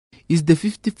It's the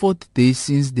 54th day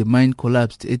since the mine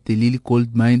collapsed at the Lily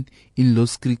Gold Mine in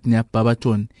Lost Creek near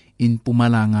Barberton in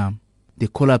Mpumalanga. The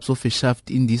collapse of a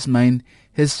shaft in this mine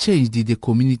has changed the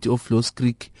community of Lost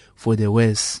Creek for the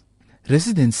worse.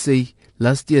 Residents say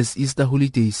last year's Easter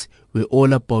holidays were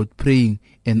all about praying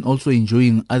and also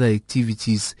enjoying other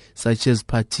activities such as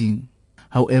partying.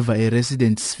 However, a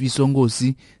resident, Sfiso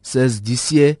Ngosi, says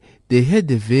this year they had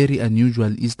a very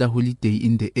unusual Easter holiday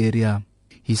in the area.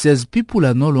 He says people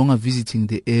are no longer visiting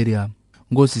the area.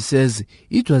 Ngosi says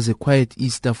it was a quiet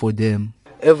Easter for them.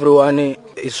 Everyone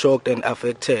is shocked and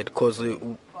affected because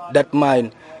that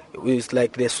mine is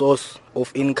like the source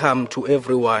of income to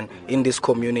everyone in this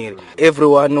community.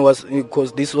 Everyone was,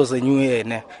 because this was a new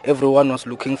year, everyone was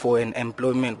looking for an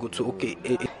employment. Okay,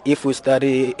 if we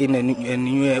study in a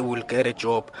new year, we'll get a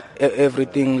job.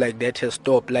 Everything like that has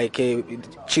stopped. Like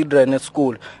children at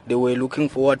school, they were looking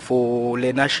forward for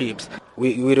learnerships.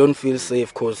 We don't feel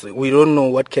safe because we don't know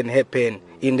what can happen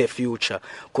in the future,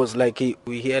 because like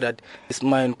we hear that this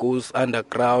mine goes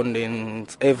underground and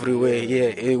it's everywhere.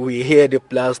 Yeah, we hear the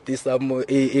blast somewhere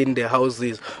in the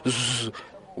houses.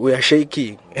 We are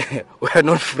shaking. We are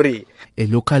not free. A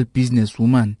local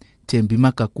businesswoman, Thembi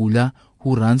Makakula,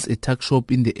 who runs a tuck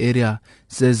shop in the area,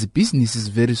 says business is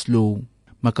very slow.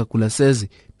 Makakula says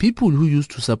people who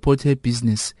used to support her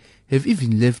business have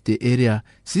even left the area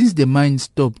since the mine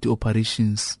stopped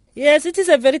operations. Yes, it is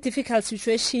a very difficult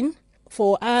situation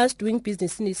for us doing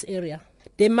business in this area.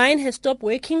 The mine has stopped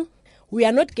working. We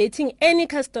are not getting any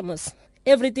customers.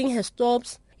 Everything has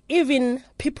stopped. Even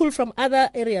people from other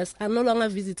areas are no longer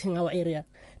visiting our area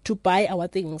to buy our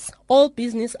things. All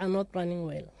business are not running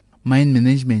well. Mine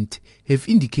management have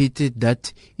indicated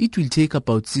that it will take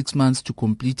about 6 months to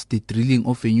complete the drilling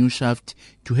of a new shaft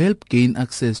to help gain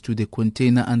access to the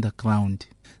container underground.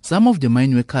 Some of the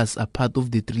mine workers are part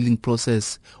of the drilling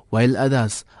process, while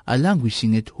others are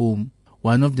languishing at home.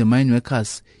 One of the mine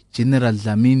workers, General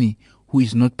Dlamini, who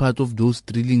is not part of those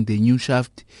drilling the new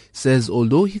shaft, says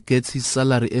although he gets his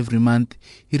salary every month,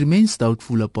 he remains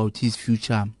doubtful about his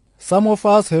future. Some of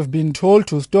us have been told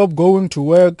to stop going to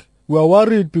work. We are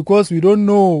worried because we don't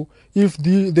know if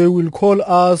they will call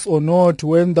us or not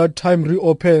when that time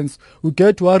reopens. We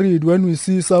get worried when we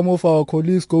see some of our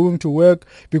colleagues going to work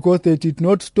because they did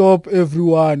not stop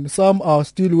everyone. Some are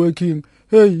still working.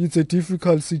 Hey, it's a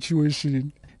difficult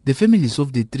situation. The families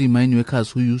of the 3 mine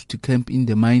workers who used to camp in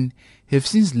the mine have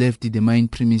since left the mine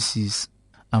premises.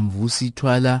 I'm Vusi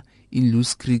Twala in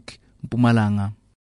Lost Creek, Mpumalanga.